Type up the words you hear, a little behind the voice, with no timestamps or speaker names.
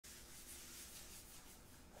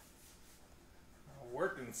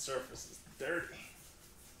fucking surface is dirty.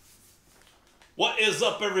 What is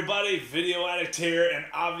up, everybody? Video Addict here, and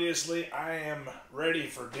obviously I am ready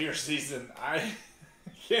for deer season. I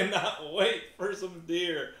cannot wait for some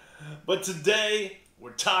deer. But today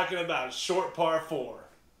we're talking about short par 4.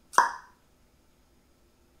 I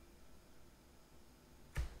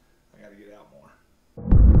gotta get out more.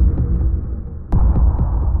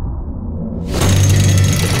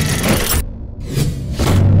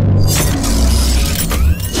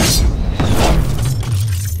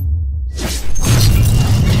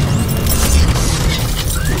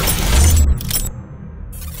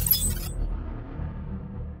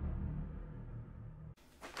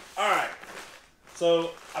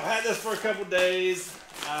 So I've had this for a couple days.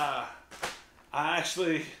 I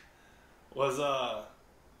actually was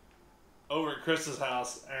over at Krista's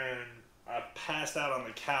house and I passed out on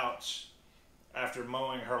the couch after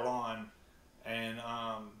mowing her lawn, and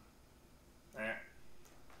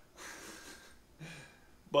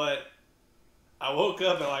but I woke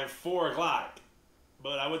up at like 4 o'clock,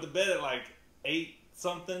 but I went to bed at like 8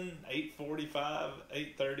 something, 8:45,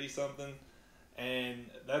 8:30 something. And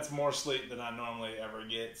that's more sleep than I normally ever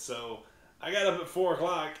get. So I got up at 4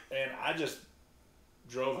 o'clock and I just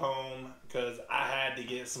drove home because I had to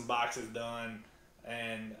get some boxes done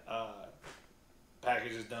and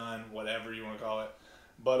packages done, whatever you want to call it.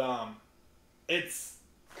 But it's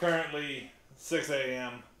currently 6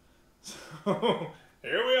 a.m. So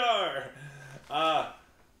here we are.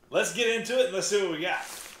 Let's get into it and let's see what we got.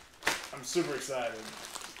 I'm super excited.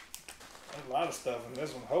 There's a lot of stuff in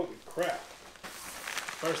this one. Holy crap.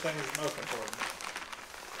 First thing is most important.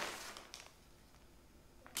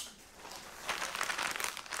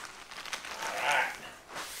 Alright.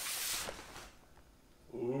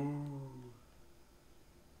 Ooh.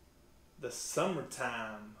 The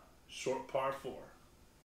summertime short par 4.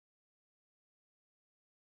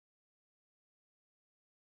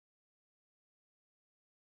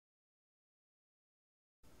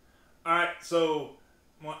 Alright, so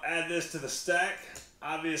I'm going to add this to the stack.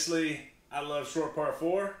 Obviously, I love short par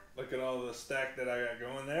 4. Look at all the stack that I got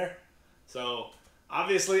going there. So,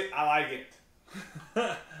 obviously, I like it.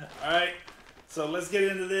 Alright, so let's get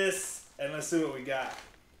into this and let's see what we got.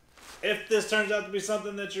 If this turns out to be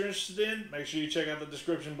something that you're interested in, make sure you check out the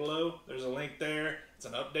description below. There's a link there. It's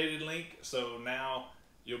an updated link, so now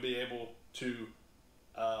you'll be able to,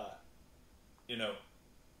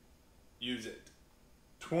 use it.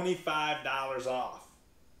 $25 off.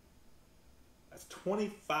 That's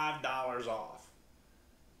 $25 off.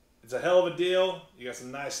 It's a hell of a deal. You got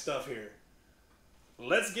some nice stuff here.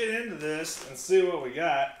 Let's get into this and see what we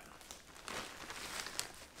got.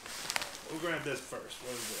 We'll grab this first.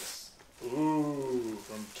 What is this? Ooh,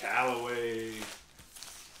 from Callaway.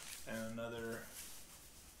 And another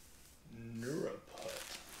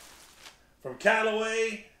Neuroput. From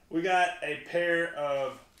Callaway, we got a pair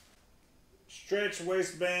of stretch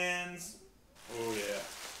waistbands. Oh yeah.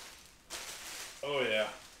 Oh yeah.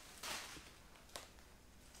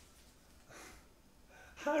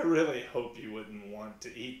 I really hope you wouldn't want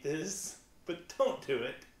to eat this, but don't do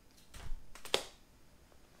it.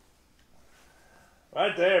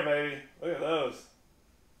 Right there, baby. Look at those.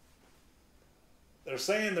 They're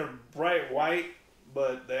saying they're bright white,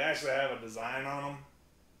 but they actually have a design on them.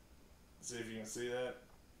 Let's see if you can see that.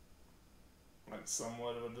 Like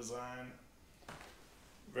somewhat of a design.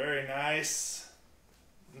 Very nice.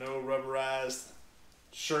 No rubberized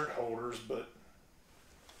shirt holders, but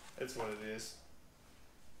it's what it is.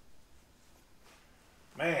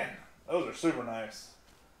 Man, those are super nice.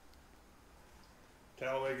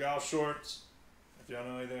 Callaway golf shorts. If y'all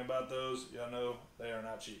know anything about those, y'all know they are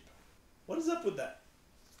not cheap. What is up with that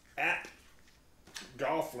app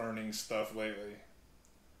golf learning stuff lately?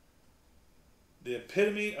 The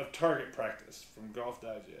epitome of target practice from Golf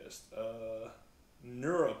Digest.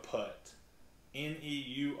 Neuroput.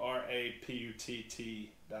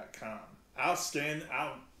 NEURAPUTT.com. I'll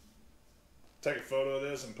take a photo of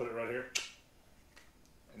this and put it right here,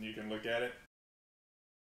 and you can look at it.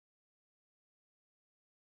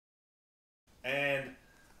 And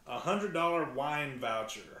a $100 wine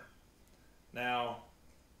voucher. Now,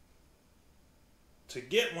 to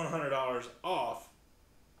get $100 off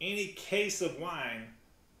any case of wine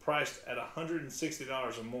priced at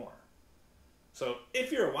 $160 or more. So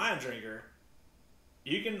if you're a wine drinker,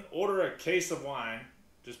 you can order a case of wine.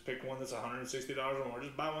 Just pick one that's $160 or more.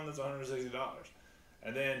 Just buy one that's $160.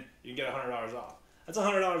 And then you can get $100 off. That's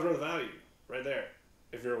 $100 worth of value right there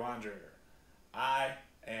if you're a wine drinker. I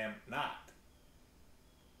am not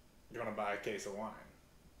going to buy a case of wine.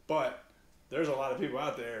 But there's a lot of people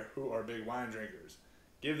out there who are big wine drinkers.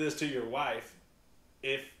 Give this to your wife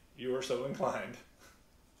if you are so inclined,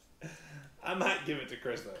 I might give it to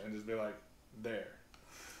Krista and just be like, there.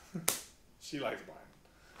 She likes blind.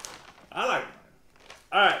 I like blind.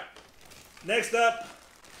 All right. Next up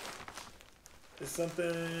is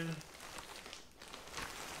something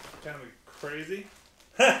kind of crazy.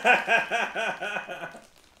 I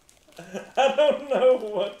don't know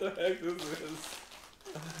what the heck this is.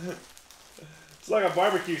 It's like a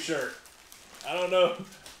barbecue shirt. I don't know.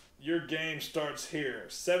 Your game starts here.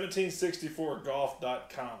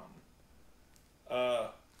 1764golf.com.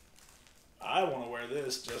 I want to wear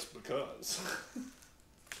this just because.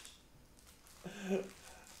 Look,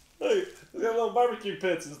 it's got little barbecue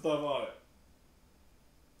pits and stuff on it.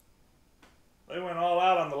 They went all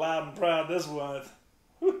out on the loud and proud this month.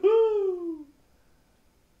 Woohoo!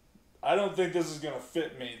 I don't think this is going to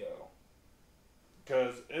fit me, though.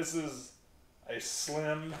 Because this is a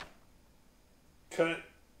slim cut.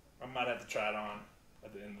 I might have to try it on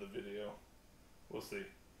at the end of the video. We'll see.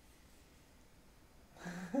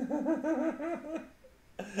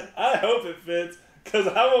 I hope it fits, because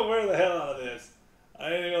I will wear the hell out of this.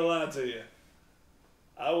 I ain't gonna lie to you.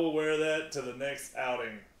 I will wear that to the next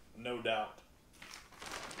outing, no doubt.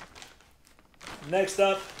 Next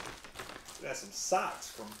up, we got some socks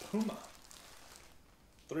from Puma.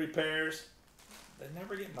 3 pairs. They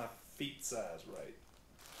never get my feet size right.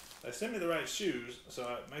 They send me the right shoes,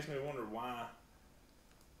 so it makes me wonder why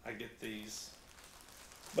I get these.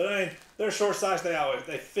 But I mean, they're short socks.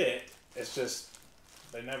 They fit. It's just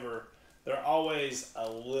they're always a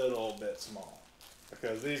little bit small,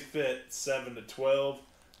 because these fit 7 to 12,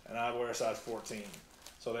 and I wear a size 14.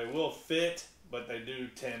 So they will fit, but they do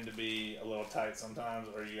tend to be a little tight sometimes,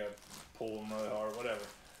 or you gotta pull them really hard, whatever.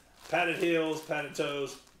 Padded heels, padded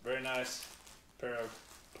toes, very nice pair of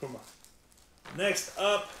Puma. Next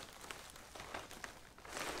up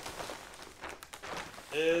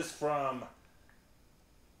is from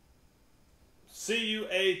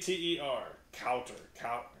Cuater.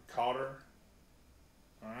 Cauter.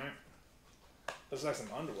 Alright. Looks like some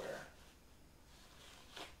underwear.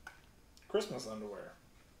 Christmas underwear.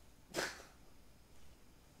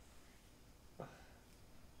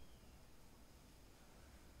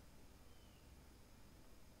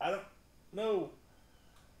 I don't know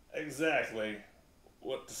exactly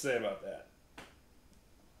what to say about that.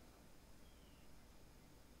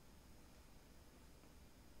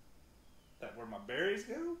 That where my berries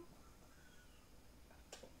go?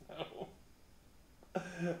 I don't know.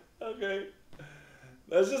 Okay.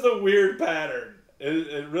 That's just a weird pattern.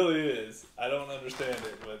 It really is. I don't understand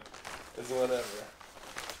it, but it's whatever.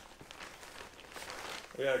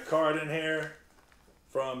 We got a card in here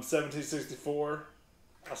from 1764.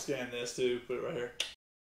 I'll scan this too, put it right here.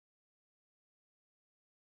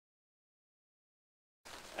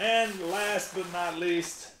 And last but not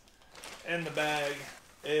least, in the bag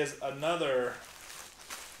is another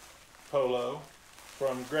polo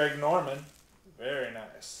from Greg Norman. Very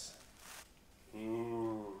nice.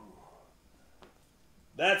 Ooh.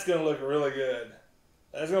 That's going to look really good.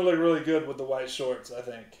 That's going to look really good with the white shorts, I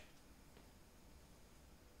think.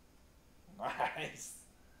 Nice.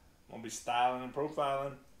 I'm going to be styling and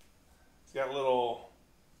profiling. It's got a little...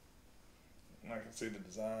 I can see the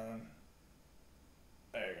design.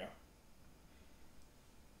 There you go.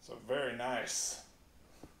 So very nice.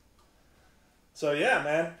 So yeah,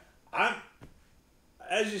 man.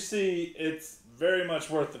 As you see, it's very much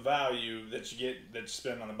worth the value that you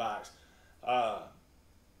spend on the box.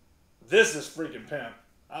 This is freaking pimp.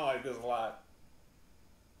 I like this a lot.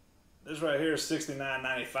 This right here is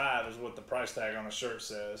 $69.95 is what the price tag on the shirt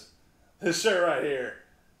says. This shirt right here.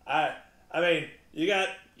 I mean, you got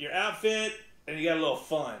your outfit and you got a little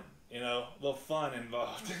fun, you know, a little fun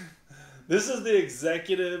involved. This is the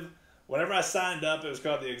executive. Whenever I signed up, it was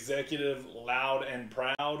called the Executive Loud and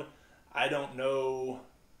Proud. I don't know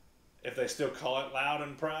if they still call it Loud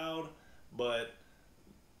and Proud, but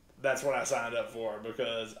that's what I signed up for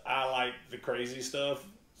because I like the crazy stuff,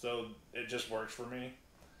 so it just works for me.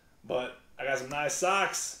 But I got some nice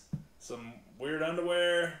socks, some weird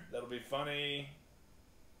underwear that'll be funny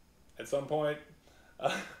at some point.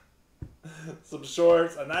 Some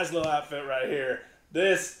shorts, a nice little outfit right here.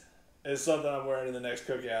 This is something I'm wearing in the next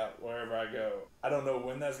cookout wherever I go. I don't know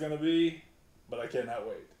when that's going to be, but I cannot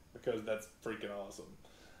wait because that's freaking awesome.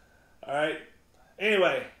 All right.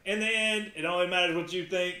 Anyway, in the end, it only matters what you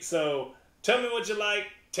think. So tell me what you like.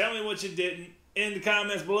 Tell me what you didn't in the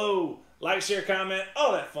comments below. Like, share, comment,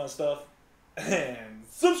 all that fun stuff. And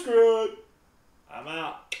subscribe. I'm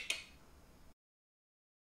out.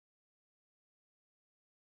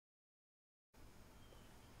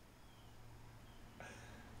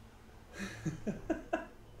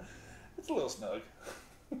 a little snug.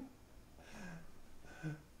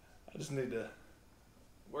 I just need to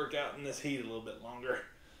work out in this heat a little bit longer.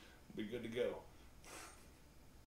 Be good to go.